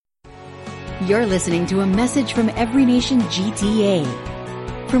You're listening to a message from Every Nation GTA.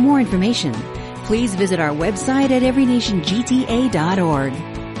 For more information, please visit our website at everynationgta.org.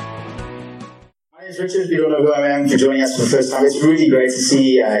 My name is Richard. If you don't know who I am, for joining us for the first time, it's really great to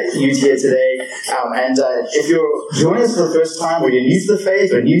see you here today. And if you're joining us for the first time, or you're new to the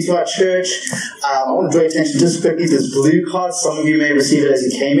faith, or new to our church, I want to draw your attention just quickly to this blue card. Some of you may receive it as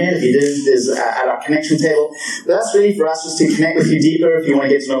you came in. If you didn't, there's at our connection table. But that's really for us just to connect with you deeper. If you want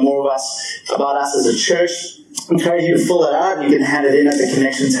to get to know more of us, about us as a church, I encourage you to fill that out. You can hand it in at the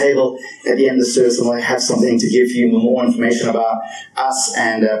connection table at the end of the service, and we'll have something to give you more information about us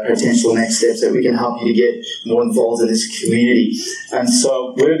and potential next steps that we can help you to get more involved in this community. And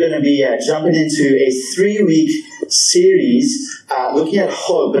so we're going to be jumping into a 3-week series looking at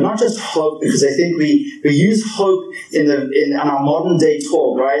hope, but not just hope, because I think we use hope in our modern day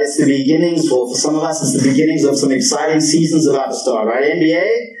talk, right? It's the beginnings, well, for some of us, it's the beginnings of some exciting seasons about to start, right?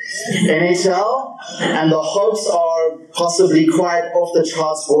 NBA, NHL, and the hopes are possibly quite off the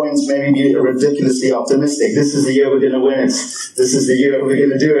charts buoyant, maybe ridiculously optimistic. This is the year we're going to win it. This is the year we're going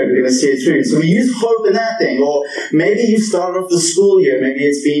to do it. We're going to see it through. So we use hope in that thing. Or maybe you started off the school year. Maybe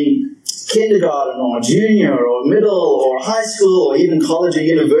it's been kindergarten or junior or middle or high school or even college or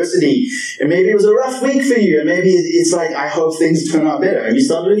university, and maybe it was a rough week for you, and maybe it's like, I hope things turn out better, and you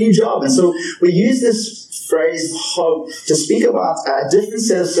started a new job. And so we use this phrase hope to speak about a different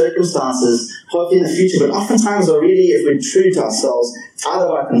set of circumstances, hope in the future, but oftentimes are really, if we're true to ourselves, out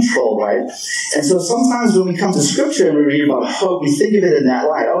of our control, right? And so sometimes when we come to Scripture and we read about hope, we think of it in that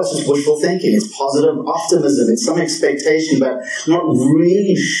light. Oh, it's just wishful thinking. It's positive optimism. It's some expectation, but I'm not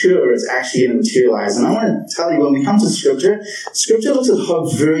really sure it's actually going to materialize. And I want to tell you, when we come to Scripture, Scripture looks at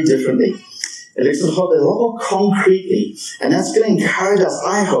hope very differently. It looks at hope a lot more concretely. And that's going to encourage us,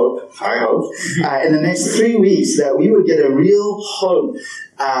 I hope, in the next 3 weeks, that we would get a real hope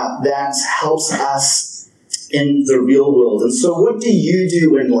that helps us in the real world. And so what do you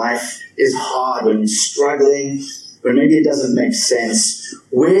do when life is hard, when you're struggling, when maybe it doesn't make sense?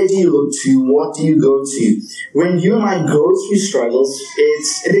 Where do you look to? What do you go to? When you and I go through struggles,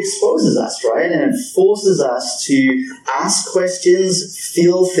 it exposes us, right? And it forces us to ask questions,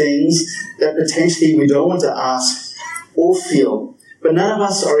 feel things that potentially we don't want to ask or feel. But none of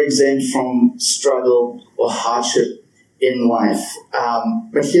us are exempt from struggle or hardship in life.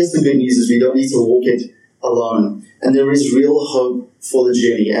 But here's the good news, is we don't need to walk it alone. And there is real hope for the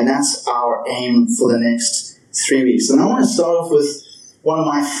journey. And that's our aim for the next 3 weeks. And I want to start off with one of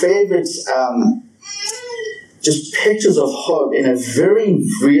my favorite just pictures of hope in a very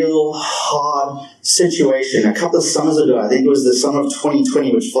real, hard situation. A couple of summers ago, I think it was the summer of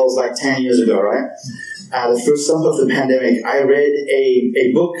 2020, which feels like 10 years ago, right? The first summer of the pandemic, I read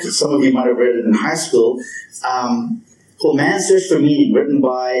a book, some of you might have read it in high school, called Man's Search for Meaning, written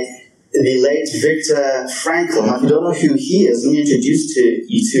by the late Viktor Frankl. Now, if you don't know who he is, let me introduce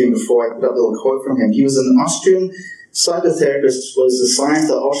you to him before I put up a little quote from him. He was an Austrian psychotherapist, was assigned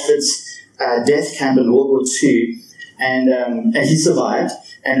to Auschwitz death camp in World War II, and he survived.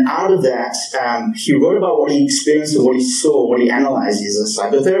 And out of that, he wrote about what he experienced and what he saw, what he analyzed. He's a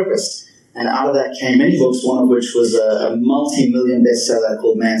psychotherapist. And out of that came many books, one of which was a multi-million bestseller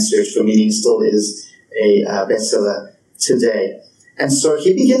called Man's Search for Meaning, still is a bestseller today. And so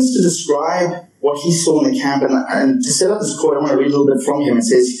he begins to describe what he saw in the camp. And to set up this quote, I want to read a little bit from him. It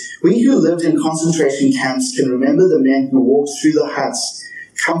says, "We who lived in concentration camps can remember the men who walked through the huts,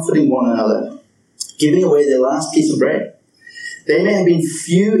 comforting one another, giving away their last piece of bread. They may have been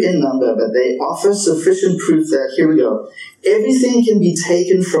few in number, but they offer sufficient proof that, here we go, everything can be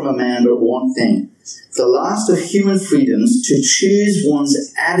taken from a man but one thing, the last of human freedoms, to choose one's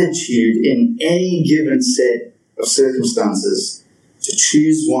attitude in any given set of circumstances. To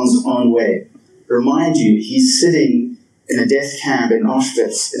choose one's own way." Remind you, he's sitting in a death camp in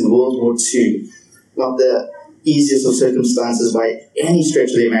Auschwitz in World War II. Not the easiest of circumstances by any stretch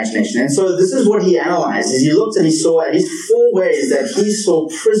of the imagination. And so this is what he analyzed. He looked and he saw at least 4 ways that he saw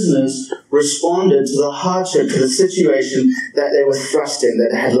prisoners responded to the hardship, to the situation that they were thrust in, that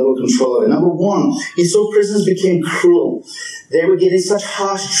they had little control over. Number 1, he saw prisoners became cruel. They were getting such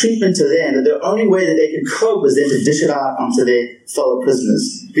harsh treatment to them that the only way that they could cope was then to dish it out onto their fellow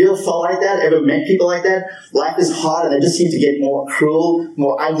prisoners. Have you ever felt like that? Ever met people like that? Life is hard and they just seem to get more cruel,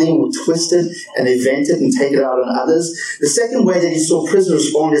 more ugly, more twisted, and they vent it and take it out on others. The second way that he saw prisoners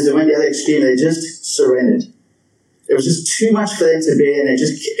respond is they went to the other extreme. They just surrendered. It was just too much for them to bear, and they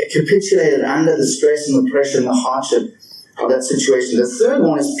just capitulated under the stress and the pressure and the hardship of that situation. The third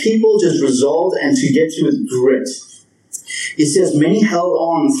one is people just resolved and to get through with grit. He says many held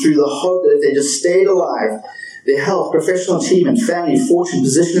on through the hope that if they just stayed alive, their health, professional achievement, family, fortune,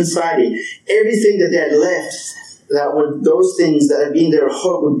 position in society, everything that they had left, those things that had been their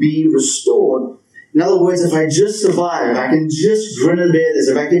hope would be restored. In other words, if I just survive, if I can just grin and bear this,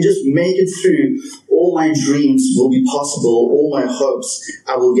 if I can just make it through, all my dreams will be possible, all my hopes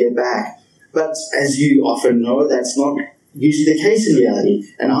I will get back. But as you often know, that's not usually the case in reality.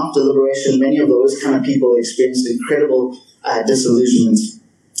 And after liberation, many of those kind of people experienced incredible disillusionment.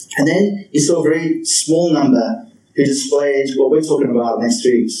 And then you saw a very small number who displayed what we're talking about next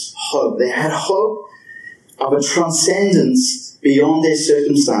week, hope. They had hope of a transcendence beyond their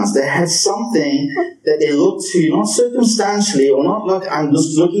circumstance. They had something that they looked to, not circumstantially, or not like, I'm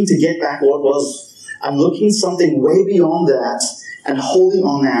just looking to get back what was. I'm looking something way beyond that and holding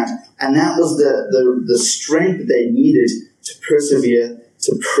on that. And that was the strength that they needed to persevere,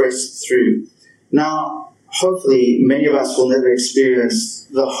 to press through. Now, hopefully, many of us will never experience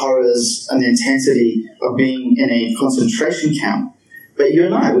the horrors and the intensity of being in a concentration camp. But you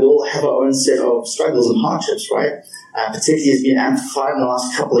and I, we all have our own set of struggles and hardships, right? Particularly it's been amplified in the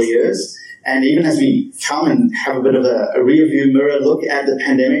last couple of years. And even as we come and have a bit of a rear-view mirror look at the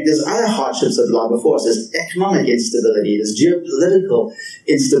pandemic, there's other hardships that lie before us. There's economic instability. There's geopolitical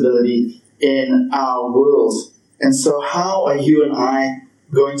instability in our world. And so how are you and I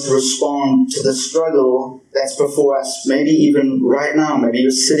going to respond to the struggle that's before us? Maybe even right now, maybe you're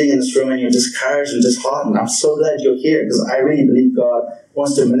sitting in this room and you're discouraged and disheartened. I'm so glad you're here because I really believe God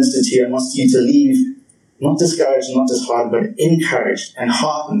wants to minister to you and wants you to leave not discouraged, not disheartened, but encouraged and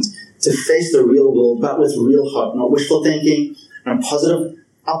heartened to face the real world, but with real hope, not wishful thinking, not positive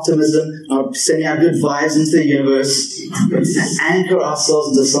optimism, not sending out good vibes into the universe, but to anchor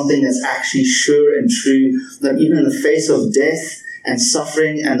ourselves into something that's actually sure and true, that even in the face of death and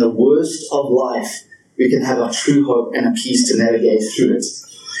suffering and the worst of life, we can have a true hope and a peace to navigate through it.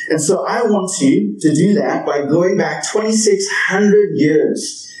 And so I want you to do that by going back 2,600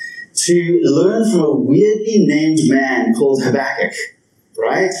 years to learn from a weirdly named man called Habakkuk,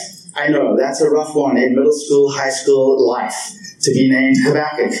 right? I know, that's a rough one in middle school, high school life, to be named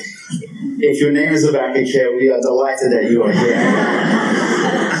Habakkuk. If your name is Habakkuk here, we are delighted that you are here.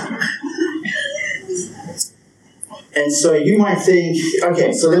 And so you might think,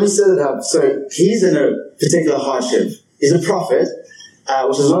 okay, so let me set it up. So he's in a particular hardship. He's a prophet,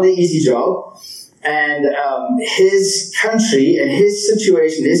 which is not an easy job. And his country and his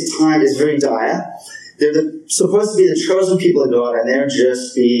situation, his time is very dire. They're supposed to be the chosen people of God, and they're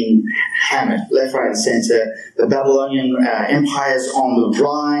just being hammered left, right, and center. The Babylonian Empire is on the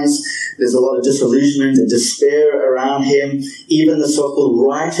rise. There's a lot of disillusionment and despair around him. Even the so-called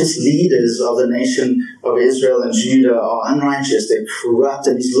righteous leaders of the nation of Israel and Judah are unrighteous. They're corrupt,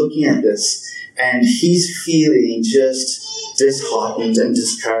 and he's looking at this, and he's feeling just disheartened and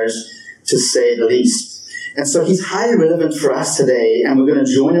discouraged, to say the least. And so he's highly relevant for us today, and we're going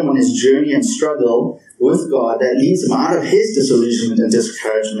to join him on his journey and struggle with God that leads him out of his disillusionment and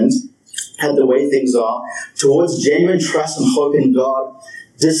discouragement at the way things are towards genuine trust and hope in God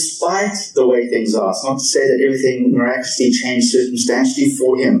despite the way things are. It's not to say that everything miraculously changed circumstantially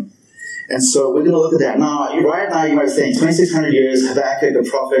for him. And so we're going to look at that. Now, right now you might think, 2,600 years, Habakkuk, the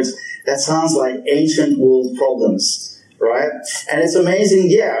prophet, that sounds like ancient world problems, right? And it's amazing,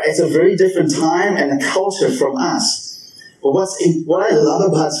 yeah, it's a very different time and a culture from us. But what I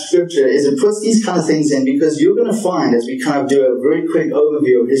love about Scripture is it puts these kind of things in, because you're going to find, as we kind of do a very quick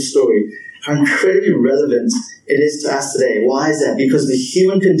overview of his story, how incredibly relevant it is to us today. Why is that? Because the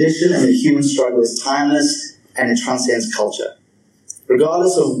human condition and the human struggle is timeless and it transcends culture.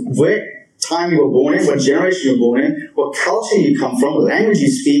 Regardless of what time you were born in, what generation you were born in, what culture you come from, what language you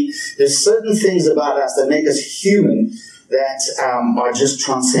speak, there's certain things about us that make us human that are just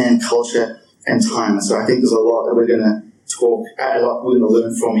transcend culture and time. And so I think there's a lot that we're going to talk, a lot we're going to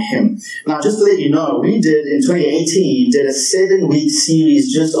learn from him. Now, just to let you know, we did, in 2018, a 7-week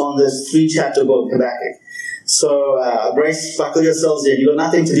series just on this 3-chapter book, Habakkuk. So, brace, buckle yourselves in. You've got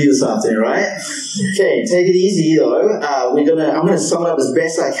nothing to do this afternoon, right? Okay, take it easy, though. I'm going to sum it up as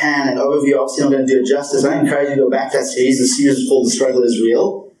best I can, an overview. Obviously, I'm going to do it justice. I encourage you to go back to that series. The series is called The Struggle is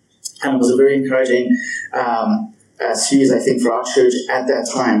Real. And it was a very encouraging series, I think, for our church at that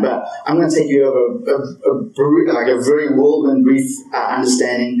time. But I'm going to take you over a very whirlwind brief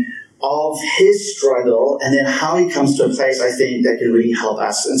understanding of his struggle, and then how he comes to a place, I think, that can really help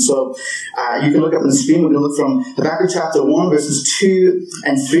us. And so you can look up on the screen. We're going to look from Habakkuk chapter 1, verses 2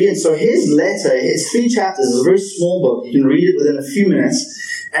 and 3. And so his letter, his 3 chapters, is a very small book. You can read it within a few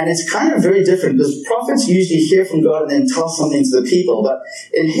minutes. And it's kind of very different because prophets usually hear from God and then tell something to the people. But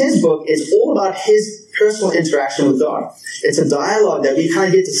in his book, it's all about his personal interaction with God. It's a dialogue that we kind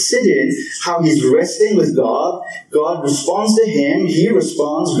of get to sit in, how he's wrestling with God. God responds to him, he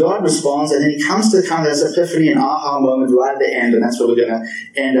responds, God responds, and then he comes to kind of this epiphany and aha moment right at the end, and that's where we're going to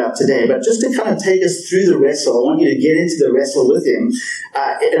end up today. But just to kind of take us through the wrestle, I want you to get into the wrestle with him.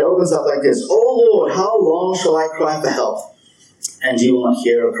 It opens up like this. Oh Lord, how long shall I cry for help? And you will not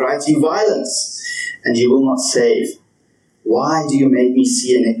hear, or cry to you violence, and you will not save. Why do you make me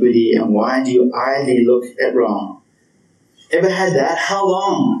see iniquity, and why do you idly look at wrong? Ever had that? How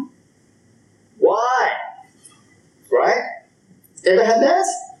long? Why? Right? Ever had that?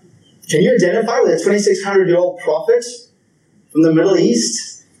 Can you identify with a 2,600-year-old prophet from the Middle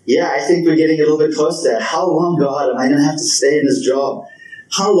East? Yeah, I think we're getting a little bit close to that. How long, God, am I going to have to stay in this job?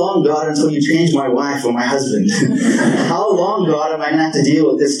 How long, God, until you change my wife or my husband? How long, God, am I going to have to deal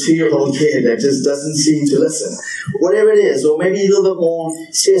with this 2-year-old kid that just doesn't seem to listen? Whatever it is, or maybe a little bit more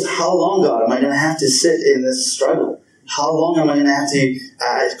serious, how long, God, am I going to have to sit in this struggle? How long am I going to have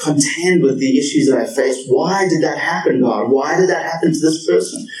to contend with the issues that I face? Why did that happen, God? Why did that happen to this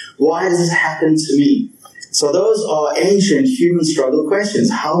person? Why does this happen to me? So those are ancient human struggle questions.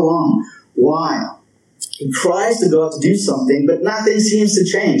 How long? Why? He cries to God to do something, but nothing seems to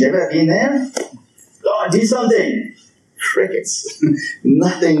change. Ever been there? God, do something. Crickets.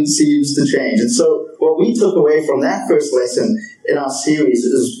 Nothing seems to change. And so what we took away from that first lesson in our series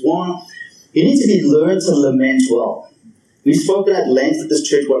is, one, you need to be learned to lament well. We've spoken at length at this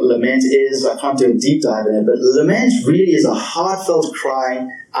church what lament is. I can't do a deep dive in it, but lament really is a heartfelt cry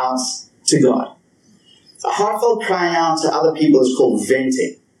out to God. A heartfelt crying out to other people is called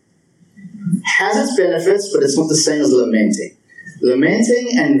venting. Has its benefits, but it's not the same as lamenting.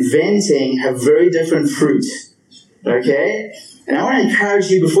 Lamenting and venting have very different fruit. Okay? And I want to encourage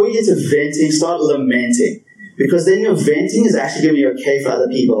you, before you get to venting, start lamenting. Because then your venting is actually going to be okay for other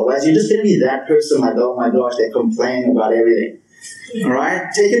people. Otherwise, you're just going to be that person like, oh my gosh, they're complaining about everything.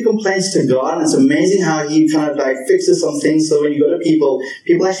 Alright? Take your complaints to God, and it's amazing how He kind of like fixes some things so when you go to people,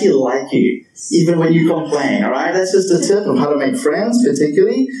 people actually like you, even when you complain. Alright? That's just a tip of how to make friends,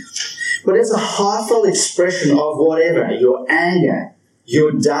 particularly. But it's a heartfelt expression of whatever, your anger,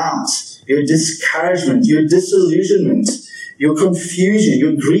 your doubt, your discouragement, your disillusionment, your confusion,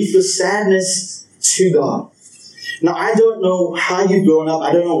 your grief, your sadness to God. Now, I don't know how you've grown up.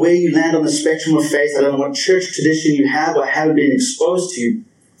 I don't know where you land on the spectrum of faith. I don't know what church tradition you have or haven't been exposed to.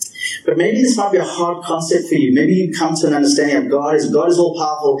 But maybe this might be a hard concept for you. Maybe you come to an understanding of God is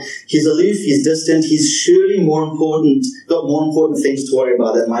all-powerful. He's aloof. He's distant. He's surely got more important things to worry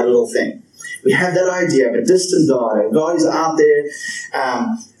about than my little thing. We have that idea of a distant God. A God is out there.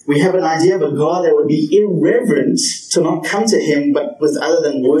 We have an idea of a God that would be irreverent to not come to Him, but with other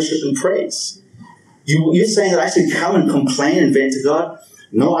than worship and praise. You're saying that I should come and complain and vent to God?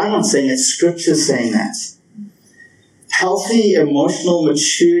 No, I'm not saying it. Scripture's saying that. Healthy emotional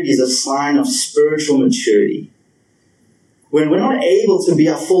maturity is a sign of spiritual maturity. When we're not able to be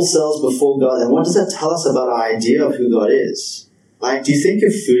our full selves before God, then what does that tell us about our idea of who God is? Like, do you think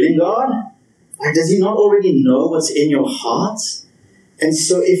you're fooling God? Like, does He not already know what's in your heart? And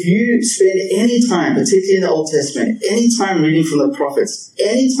so if you spend any time, particularly in the Old Testament, any time reading from the prophets,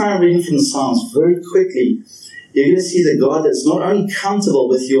 any time reading from the Psalms very quickly, you're going to see the God that's not only comfortable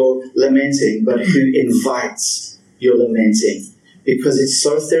with your lamenting, but who invites your lamenting. Because it's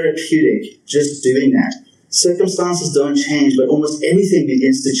so therapeutic just doing that. Circumstances don't change, but almost everything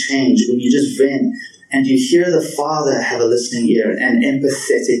begins to change when you just vent and you hear the Father have a listening ear, an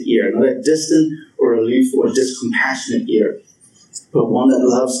empathetic ear, not a distant or aloof or discompassionate ear, but one that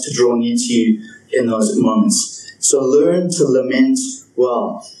loves to draw near to you in those moments. So learn to lament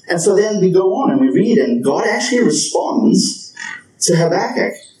well. And so then we go on and we read, and God actually responds to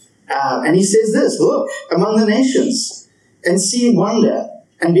Habakkuk. And he says this, look, among the nations, and see wonder,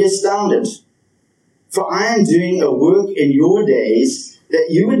 and be astounded. For I am doing a work in your days that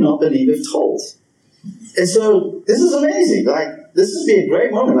you would not believe if told. And so this is amazing. Like, this would be a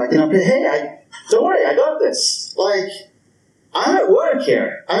great moment. Like, hey, don't worry, I got this. Like, I'm at work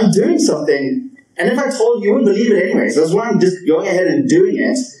here. I'm doing something. And if I told you, you wouldn't believe it anyways. That's why I'm just going ahead and doing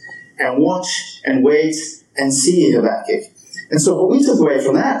it and watch and wait and see Habakkuk. And so what we took away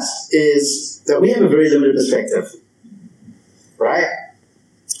from that is that we have a very limited perspective. Right?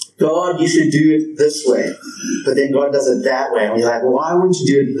 God, you should do it this way. But then God does it that way. And we're like, well, why wouldn't you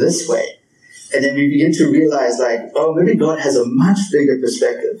do it this way? And then we begin to realize, like, oh, maybe God has a much bigger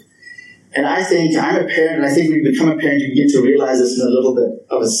perspective. And I think, I'm a parent, and I think when you become a parent, you begin to realize this in a little bit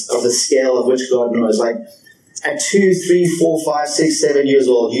of the scale of which God knows. Like, at 2, 3, 4, 5, 6, 7 years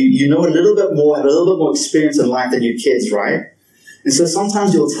old, you know a little bit more, have a little bit more experience in life than your kids, right? And so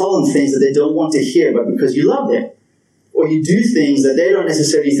sometimes you'll tell them things that they don't want to hear, but because you love them. Or you do things that they don't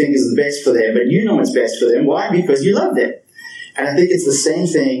necessarily think is the best for them, but you know it's best for them. Why? Because you love them. And I think it's the same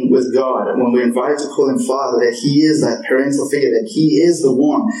thing with God. And when we're invited to call him Father, that he is that parental figure, that he is the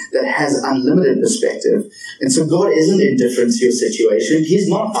one that has unlimited perspective. And so God isn't indifferent to your situation. He's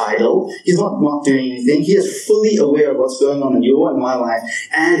not idle. He's not doing anything. He is fully aware of what's going on in your and my life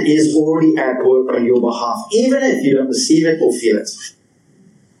and is already at work on your behalf, even if you don't perceive it or feel it.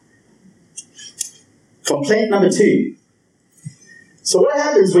 Complaint number 2. So what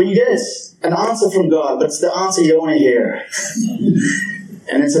happens when you get an answer from God, but it's the answer you don't want to hear?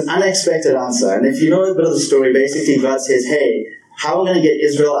 And it's an unexpected answer. And if you know a bit of the story, basically God says, hey, how I'm going to get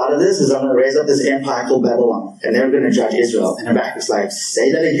Israel out of this is I'm going to raise up this empire called Babylon, and they're going to judge Israel. And Habakkuk's like,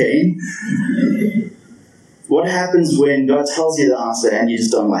 say that again? What happens when God tells you the answer and you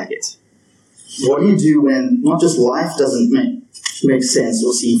just don't like it? What do you do when not just life doesn't make sense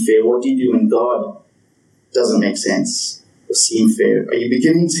or seem fair? What do you do when God doesn't make sense or seem fair? Are you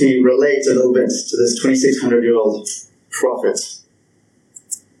beginning to relate a little bit to this 2,600-year-old prophet?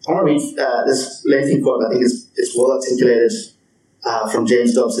 I want to read this lengthy quote. I think it's well articulated from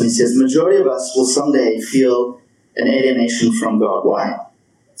James Dobson. He says, the majority of us will someday feel an alienation from God. Why?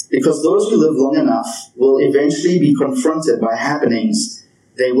 Because those who live long enough will eventually be confronted by happenings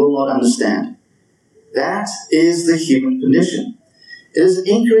they will not understand. That is the human condition. It is an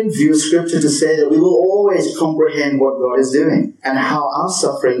incorrect view of Scripture to say that we will always comprehend what God is doing and how our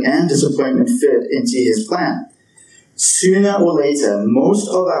suffering and disappointment fit into his plan. Sooner or later, most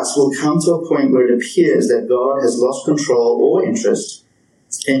of us will come to a point where it appears that God has lost control or interest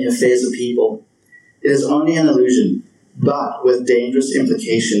in the affairs of people. It is only an illusion, but with dangerous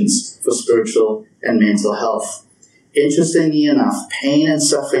implications for spiritual and mental health. Interestingly enough, pain and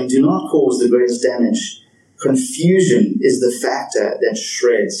suffering do not cause the greatest damage. Confusion is the factor that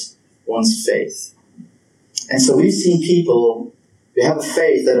shreds one's faith. And so we've seen people who have a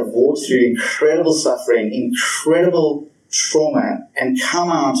faith that have walked through incredible suffering, incredible trauma, and come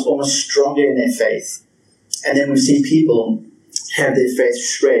out almost stronger in their faith. And then we've seen people have their faith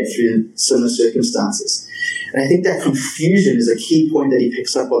shred through similar circumstances. And I think that confusion is a key point that he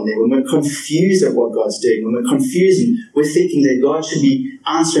picks up on there. When we're confused at what God's doing, when we're confused and we're thinking that God should be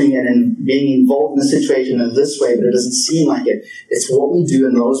answering it and being involved in the situation in this way, but it doesn't seem like it. It's what we do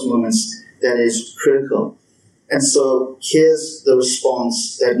in those moments that is critical. And so here's the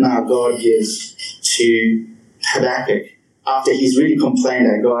response that now God gives to Habakkuk after he's really complained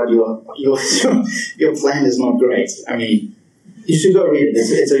that God, your plan is not great. I mean, you should go read it.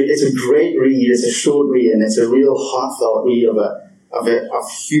 It's a great read. It's a short read, and it's a real heartfelt read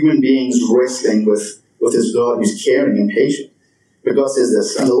of human beings wrestling with this God who's caring and patient. But God says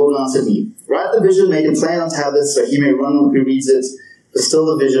this, and the Lord answered me, write the vision, make it plain on tablets, so he may run who reads it. But still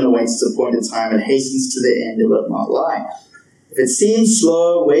the vision awaits its appointed time and hastens to the end, it will not lie. If it seems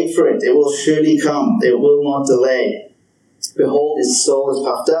slow, wait for it. It will surely come. It will not delay. Behold, his soul is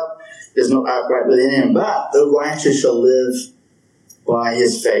puffed up. There's no outright within him. But the righteous shall live by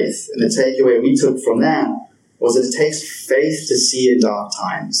his faith. And the takeaway we took from that was that it takes faith to see in dark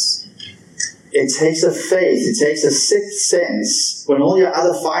times. It takes a faith. It takes a sixth sense. When all your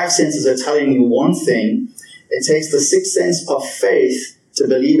other five senses are telling you one thing, it takes the sixth sense of faith to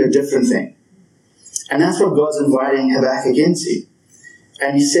believe a different thing. And that's what God's inviting Habakkuk into.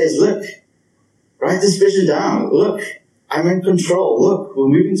 And he says, look, write this vision down. Look, I'm in control. Look, we're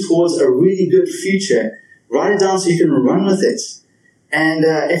moving towards a really good future. Write it down so you can run with it. And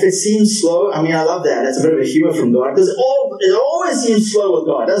if it seems slow, I mean, I love that. That's a bit of a humor from God. Because it always seems slow with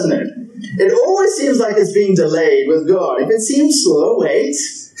God, doesn't it? It always seems like it's being delayed with God. If it seems slow, wait.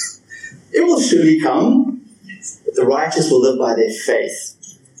 It will surely come. But the righteous will live by their faith.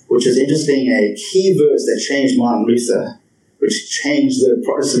 Which is interesting, a key verse that changed Martin Luther, which changed the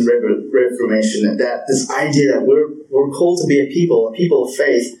Protestant Reformation, and that this idea that we're called to be a people of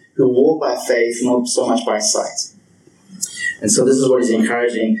faith who walk by faith, not so much by sight. And so this is what he's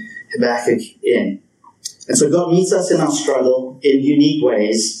encouraging Habakkuk in. And so God meets us in our struggle in unique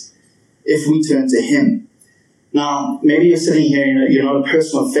ways if we turn to him. Now, maybe you're sitting here, you're not a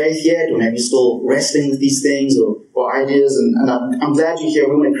person of faith yet, or maybe you're still wrestling with these things or ideas, and I'm glad you're here.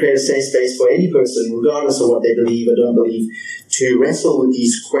 We want to create a safe space for any person, regardless of what they believe or don't believe, to wrestle with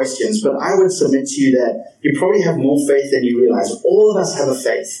these questions. But I would submit to you that you probably have more faith than you realize. All of us have a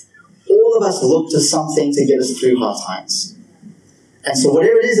faith. All of us look to something to get us through hard times. And so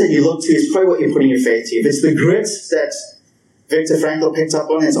whatever it is that you look to is probably what you're putting your faith to. If it's the grit that Viktor Frankl picked up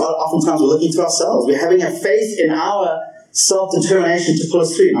on it. Oftentimes we're looking to ourselves. We're having a faith in our self-determination to pull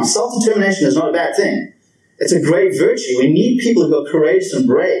us through. Now, self-determination is not a bad thing. It's a great virtue. We need people who are courageous and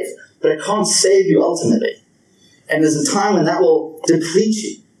brave, but it can't save you ultimately. And there's a time when that will deplete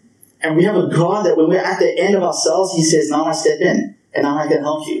you. And we have a God that when we're at the end of ourselves, He says, now I step in, and now I can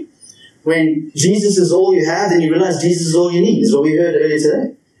help you. When Jesus is all you have, then you realize Jesus is all you need, is what we heard earlier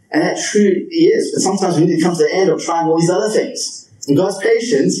today. And that truly is. But sometimes we need to come to the end of trying all these other things. And God's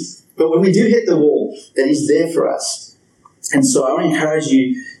patient, but when we do hit the wall, then He's there for us. And so I want to encourage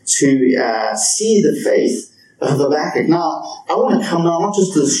you to see the faith of Habakkuk. Now, I want to come now not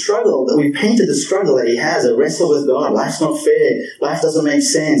just to the struggle, that we've painted the struggle that he has, a wrestle with God. Life's not fair. Life doesn't make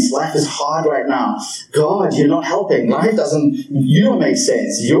sense. Life is hard right now. God, you're not helping. You don't make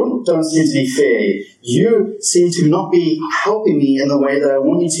sense. You don't seem to be fair. You seem to not be helping me in the way that I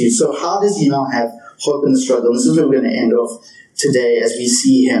want you to. So how does he now have hope in the struggle? And this is where we're going to end off today as we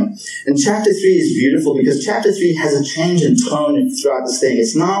see him. And chapter 3 is beautiful because chapter 3 has a change in tone throughout this thing.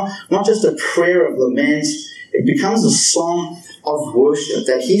 It's now not just a prayer of lament. It becomes a song of worship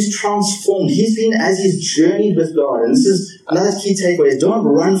that he's transformed. He's been, as he's journeyed with God. And this is another key takeaway. Don't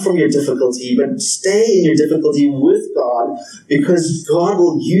run from your difficulty, but stay in your difficulty with God, because God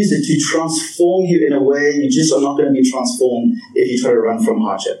will use it to transform you in a way you just are not going to be transformed if you try to run from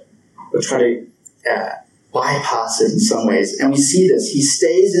hardship or try to bypass it in some ways. And we see this. He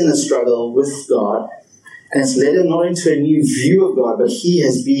stays in the struggle with God, and it's led him not into a new view of God, but he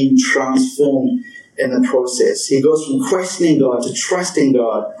has been transformed in the process. He goes from questioning God to trusting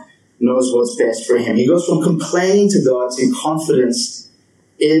God knows what's best for him. He goes from complaining to God to confidence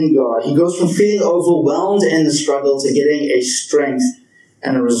in God. He goes from feeling overwhelmed in the struggle to getting a strength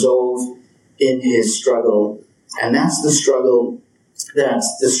and a resolve in his struggle. And that's the struggle.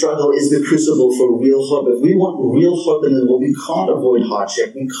 The struggle is the crucible for real hope. If we want real hope in the world, we can't avoid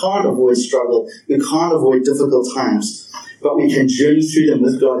hardship. We can't avoid struggle. We can't avoid difficult times. But we can journey through them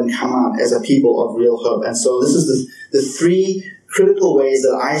with God and come out as a people of real hope. And so this is the three critical ways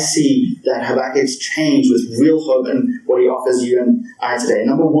that I see that Habakkuk's change with real hope and what he offers you and I today.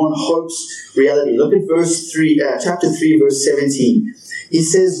 Number one, hope's reality. Look at chapter 3, verse 17. He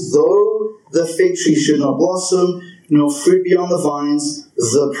says, though the fig tree should not blossom, nor fruit be on the vines,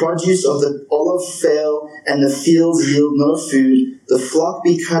 the produce of the olive fail, and the fields yield no food, the flock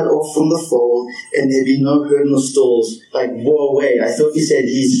be cut off from the fold, and there be no herd nor stalls. Like, whoa, wait, I thought you said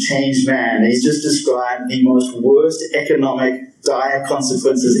he's a changed man. And he's just described the most worst economic, dire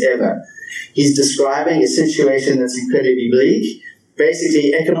consequences ever. He's describing a situation that's incredibly bleak.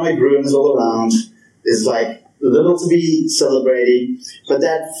 Basically, economic ruins all around. There's like little to be celebrating. But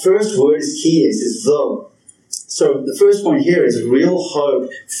that first word is key, is though. So the first point here is real hope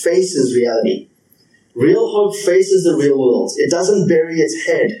faces reality. Real hope faces the real world. It doesn't bury its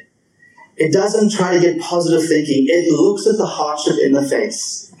head. It doesn't try to get positive thinking. It looks at the hardship in the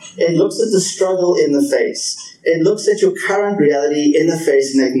face. It looks at the struggle in the face. It looks at your current reality in the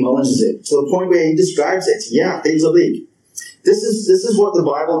face and acknowledges it to the point where he describes it. Yeah, things are bleak. This is what the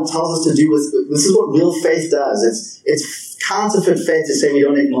Bible tells us to do. This is what real faith does. It's counterfeit faith to say we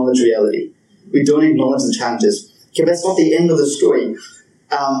don't acknowledge reality. We don't acknowledge the challenges. Okay, that's not the end of the story.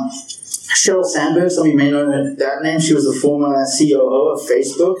 Sheryl Sandberg, some of you may know that name. She was the former COO of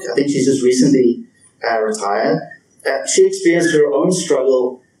Facebook. I think she's just recently retired. She experienced her own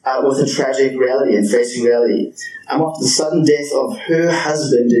struggle with a tragic reality and facing reality. After the sudden death of her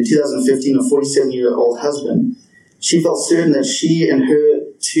husband in 2015, a 47-year-old husband, she felt certain that she and her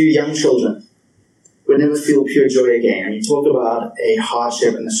 2 young children would never feel pure joy again. And you talk about a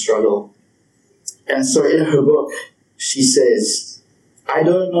hardship and a struggle. And so in her book, she says, I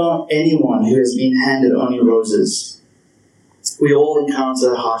don't know anyone who has been handed only roses. We all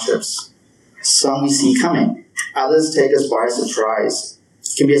encounter hardships. Some we see coming. Others take us by surprise.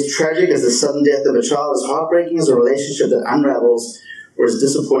 It can be as tragic as the sudden death of a child, as heartbreaking as a relationship that unravels, or as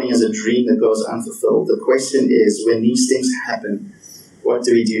disappointing as a dream that goes unfulfilled. The question is, when these things happen, what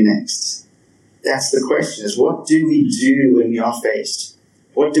do we do next? That's the question, is what do we do when we are faced?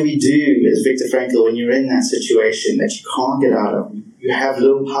 What do we do, as Viktor Frankl, when you're in that situation that you can't get out of? You have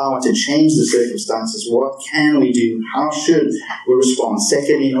little power to change the circumstances. What can we do? How should we respond?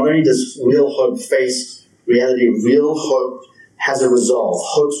 Secondly, not only does real hope face reality, real hope has a resolve.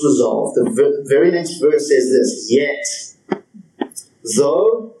 Hope's resolve. The very next verse says this, yet.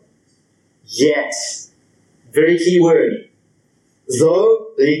 Though, yet. Very key word. Though,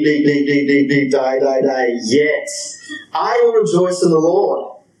 die, yet. I will rejoice in the Lord.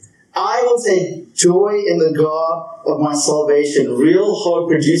 I will take joy in the God of my salvation. Real hope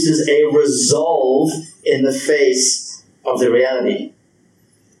produces a resolve in the face of the reality.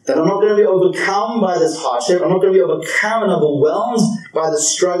 That I'm not going to be overcome by this hardship. I'm not going to be overcome and overwhelmed by the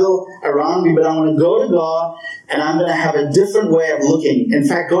struggle around me, but I'm going to go to God and I'm going to have a different way of looking. In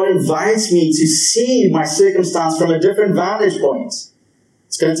fact, God invites me to see my circumstance from a different vantage point.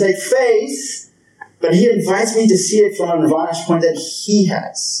 It's going to take faith, but He invites me to see it from a vantage point that He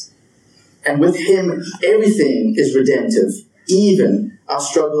has. And with Him, everything is redemptive, even our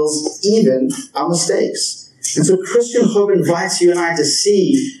struggles, even our mistakes. And so Christian hope invites you and I to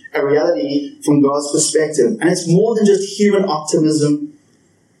see a reality from God's perspective. And it's more than just human optimism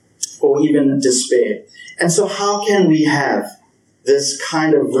or even despair. And so how can we have this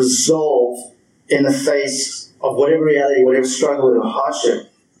kind of resolve in the face of whatever reality, whatever struggle or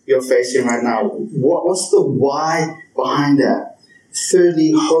hardship you're facing right now? What's the why behind that?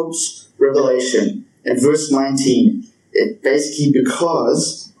 Thirdly, hope's revelation. In verse 19, it basically,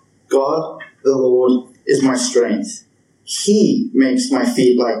 because God, the Lord, is my strength. He makes my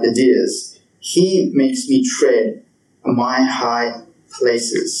feet like the deer's. He makes me tread on my high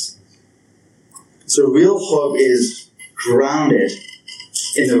places. So real hope is grounded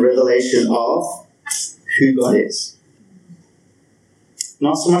in the revelation of who God is.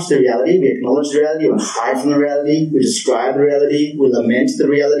 Not so much the reality. We acknowledge the reality, we hide from the reality, we describe the reality, we lament the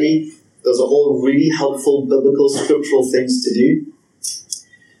reality. Those are all really helpful biblical, scriptural things to do.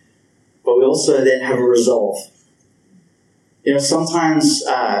 But we also then have a resolve. You know, sometimes,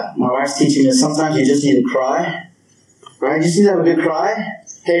 my wife's teaching me, sometimes you just need to cry. Right? You just need to have a good cry.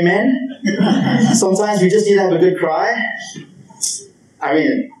 Hey, men? Sometimes we just need to have a good cry. I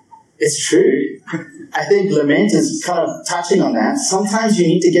mean, it's true. I think lament is kind of touching on that. Sometimes you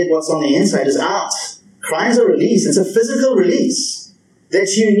need to get what's on the inside is out. Crying is a release. It's a physical release that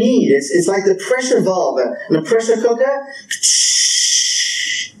you need. It's like the pressure valve in a pressure cooker.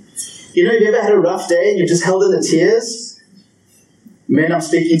 You know, have you ever had a rough day and you just held in the tears? Men, I'm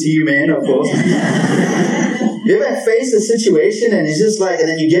speaking to you men, of course. You ever faced a situation and it's just like, and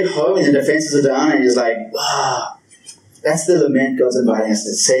then you get home and the defenses are down and you're just like, wow. That's the lament God's inviting us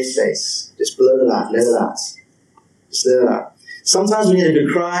to. Safe space. Just blurt it out, let it out. Just let it out. Sometimes we need a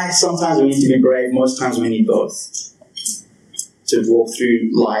good cry, sometimes we need to be brave, most times we need both. To walk through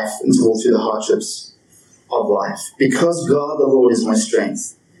life and to walk through the hardships of life. Because God the Lord is my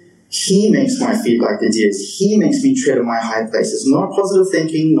strength. He makes my feet like the deer's. He makes me tread on my high places. Not positive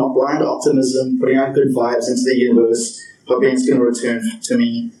thinking, not blind optimism, putting out good vibes into the universe, hoping it's going to return to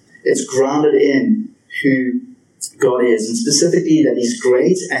me. It's grounded in who God is, and specifically that He's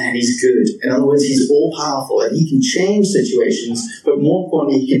great and that He's good. In other words, He's all-powerful, and He can change situations, but more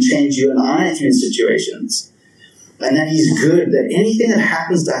importantly, He can change you and I through situations. And that He's good, that anything that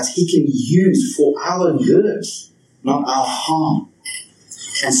happens to us, He can use for our good, not our harm.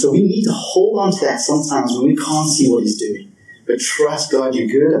 And so we need to hold on to that sometimes when we can't see what He's doing. But trust God, you're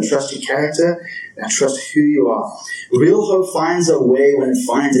good. I trust your character. And I trust who you are. Real hope finds a way when it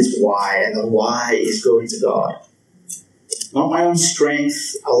finds its why. And the why is going to God. Not my own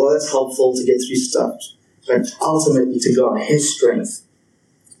strength, although that's helpful to get through stuff. But ultimately to God, His strength.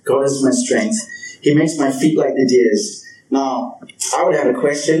 God is my strength. He makes my feet like the deer's. Now, I would have a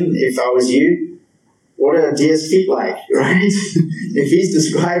question if I was you. What are a deer's feet like, right? If He's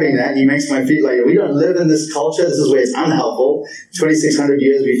describing that, He makes my feet like it. We don't live in this culture. This is where it's unhelpful. 2,600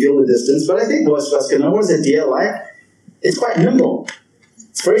 years, we feel the distance. But I think most of us can know, what is a deer like? It's quite nimble.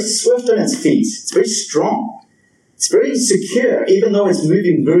 It's very swift on its feet. It's very strong. It's very secure, even though it's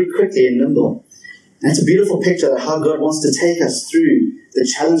moving very quickly and nimble. And it's a beautiful picture of how God wants to take us through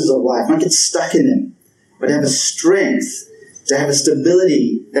the challenges of life. Not get stuck in them, but have a strength, to have a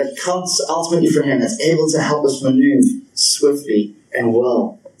stability that comes ultimately from Him, that's able to help us maneuver swiftly and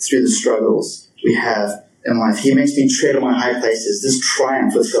well through the struggles we have in life. He makes me tread on my high places, this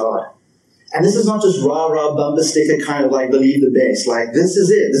triumph with God. And this is not just rah-rah, bumper sticker kind of like believe the best. Like, this is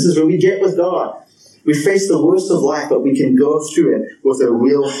it. This is where we get with God. We face the worst of life, but we can go through it with a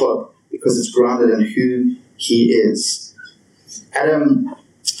real hope because it's grounded in who He is. Adam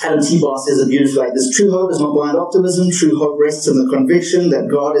T-Bar says it beautifully like this: true hope is not blind optimism. True hope rests in the conviction that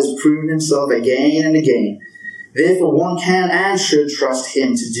God has proven Himself again and again. Therefore, one can and should trust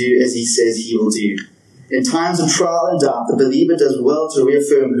Him to do as He says He will do. In times of trial and doubt, the believer does well to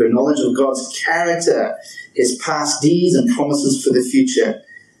reaffirm her knowledge of God's character, His past deeds and promises for the future.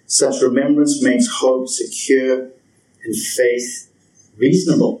 Such remembrance makes hope secure and faith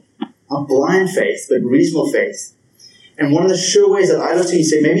reasonable. Not blind faith, but reasonable faith. And one of the sure ways that I look to, you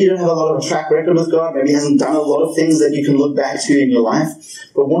say, maybe you don't have a lot of a track record with God, maybe He hasn't done a lot of things that you can look back to in your life.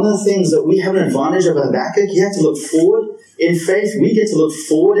 But one of the things that we have an advantage of Habakkuk, you have to look forward in faith. We get to look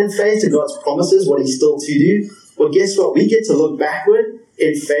forward in faith to God's promises, what He's still to do. Well, guess what? We get to look backward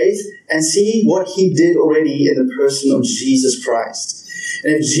in faith and see what he did already in the person of Jesus Christ.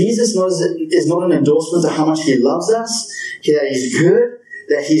 And if Jesus is not an endorsement of how much he loves us, that he's good,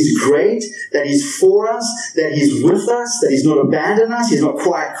 that he's great, that he's for us, that he's with us, that he's not abandoned us, he's not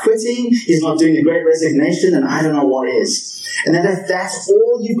quiet quitting, he's not doing the great resignation, and I don't know what is. And that's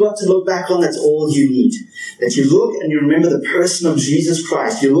all you've got to look back on, that's all you need. That you look and you remember the person of Jesus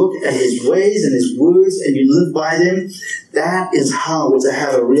Christ, you look at his ways and his words and you live by them. That is how we're to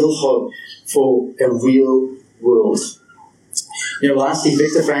have a real hope for a real world. Lastly,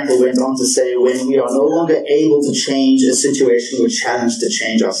 Viktor Frankl went on to say, when we are no longer able to change a situation, we're challenged to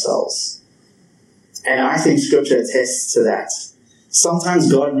change ourselves. And I think Scripture attests to that.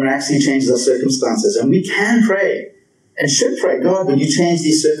 Sometimes God miraculously changes our circumstances, and we can pray and should pray, God, would you change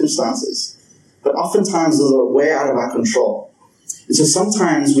these circumstances? But oftentimes they're way out of our control. And so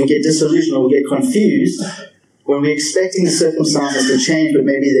sometimes we get disillusioned or we get confused when we're expecting the circumstances to change, but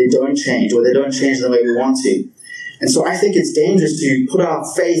maybe they don't change, or they don't change the way we want to. And so I think it's dangerous to put our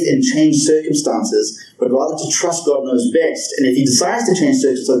faith in changed circumstances, but rather to trust God knows best. And if he decides to change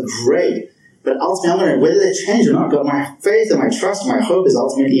circumstances, great. But ultimately, whether they change or not, God, my faith and my trust and my hope is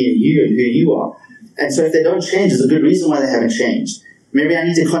ultimately in you and who you are. And so if they don't change, there's a good reason why they haven't changed. Maybe I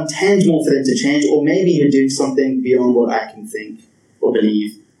need to contend more for them to change, or maybe you're doing something beyond what I can think or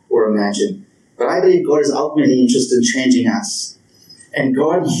believe or imagine. But I believe God is ultimately interested in changing us. And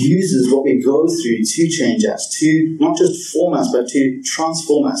God uses what we go through to change us, to not just form us, but to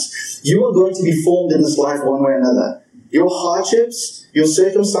transform us. You are going to be formed in this life one way or another. Your hardships, your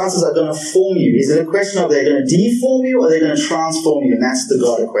circumstances are going to form you. Is it a question of they're going to deform you or they're going to transform you? And that's the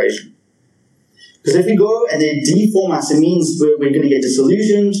God equation. Because if we go and they deform us, it means we're going to get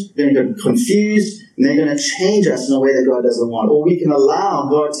disillusioned, we're going to get confused, and they're going to change us in a way that God doesn't want. Or we can allow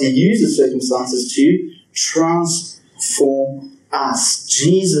God to use the circumstances to transform us.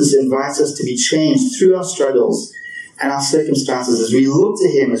 Jesus invites us to be changed through our struggles and our circumstances as we look to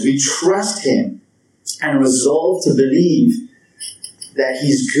him, as we trust him, and resolve to believe that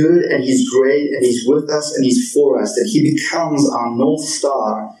he's good and he's great and he's with us and he's for us, that he becomes our North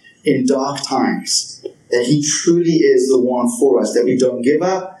Star in dark times, that he truly is the one for us, that we don't give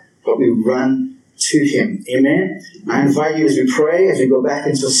up, but we run to him. Amen? I invite you as we pray, as we go back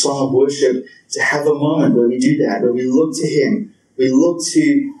into a song of worship, to have a moment where we do that, where we look to him. We look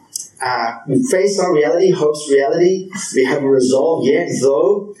to, we face our reality, hope's reality. We have a resolve, yet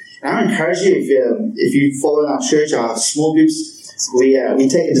though. And I encourage you, if you follow in our church, our small groups, we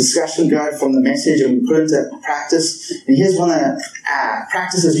take a discussion guide from the message and we put it into practice. And here's one of the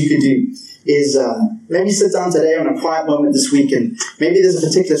practices you can do is maybe sit down today on a quiet moment this week and maybe there's a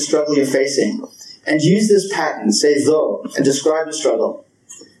particular struggle you're facing. And use this pattern, say though, and describe the struggle.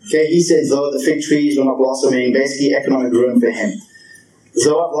 Okay, he said though the fig trees were not blossoming, basically economic ruin for him.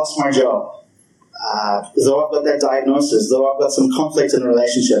 Though I've lost my job, though I've got that diagnosis, though I've got some conflict in a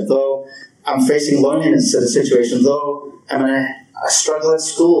relationship, though I'm facing loneliness in a situation, though I'm in a struggle at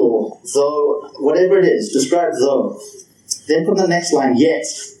school, though whatever it is, describe though. Then put the next line, yet.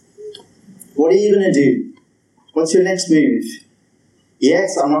 What are you going to do? What's your next move? Yet,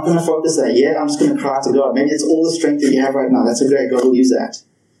 I'm not going to focus there. Yet, I'm just going to cry to God. Maybe it's all the strength that you have right now. That's a great. God will use that.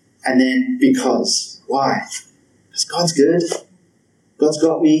 And then, because. Why? Because God's good. God's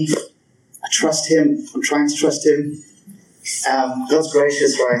got me. I trust him. I'm trying to trust him. God's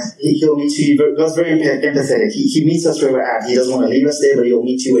gracious, right? He'll meet you. God's very empathetic. He meets us where we're at. He doesn't want to leave us there, but he'll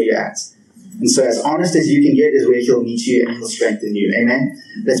meet you where you're at. And so as honest as you can get is where he'll meet you and he'll strengthen you. Amen?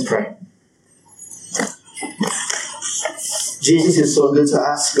 Let's pray. Jesus is so good to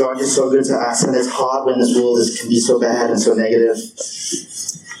us. God is so good to us. And it's hard when this world can be so bad and so negative.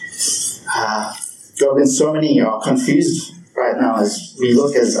 God, when so many are confused right now as we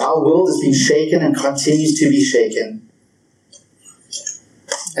look, as our world is being shaken and continues to be shaken.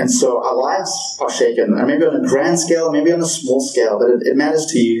 And so our lives are shaken. And maybe on a grand scale, maybe on a small scale, but it matters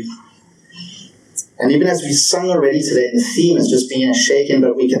to you. And even as we sung already today, the theme is just being shaken,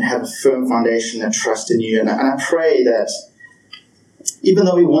 but we can have a firm foundation and trust in you. And I pray that even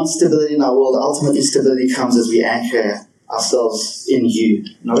though we want stability in our world, ultimately stability comes as we anchor ourselves in you.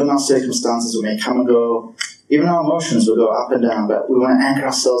 Not in our circumstances, we may come and go. Even our emotions will go up and down, but we want to anchor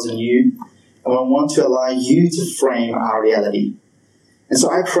ourselves in you. And we want to allow you to frame our reality. And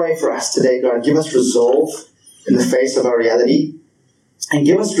so I pray for us today, God, give us resolve in the face of our reality. And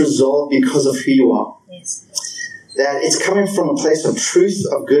give us resolve because of who you are. Yes. That it's coming from a place of truth,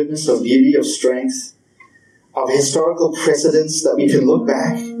 of goodness, of beauty, of strength, of historical precedents that we can look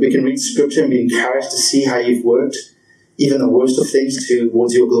back, we can read scripture and be encouraged to see how you've worked, even the worst of things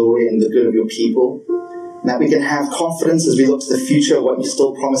towards your glory and the good of your people. And that we can have confidence as we look to the future of what you're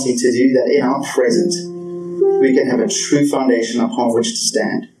still promising to do, that in our present, we can have a true foundation upon which to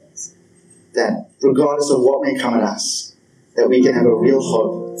stand. That regardless of what may come at us, that we can have a real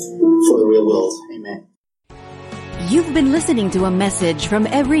hope for the real world. Amen. You've been listening to a message from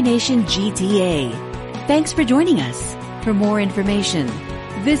Every Nation GTA. Thanks for joining us. For more information,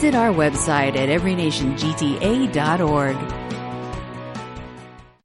 visit our website at everynationgta.org.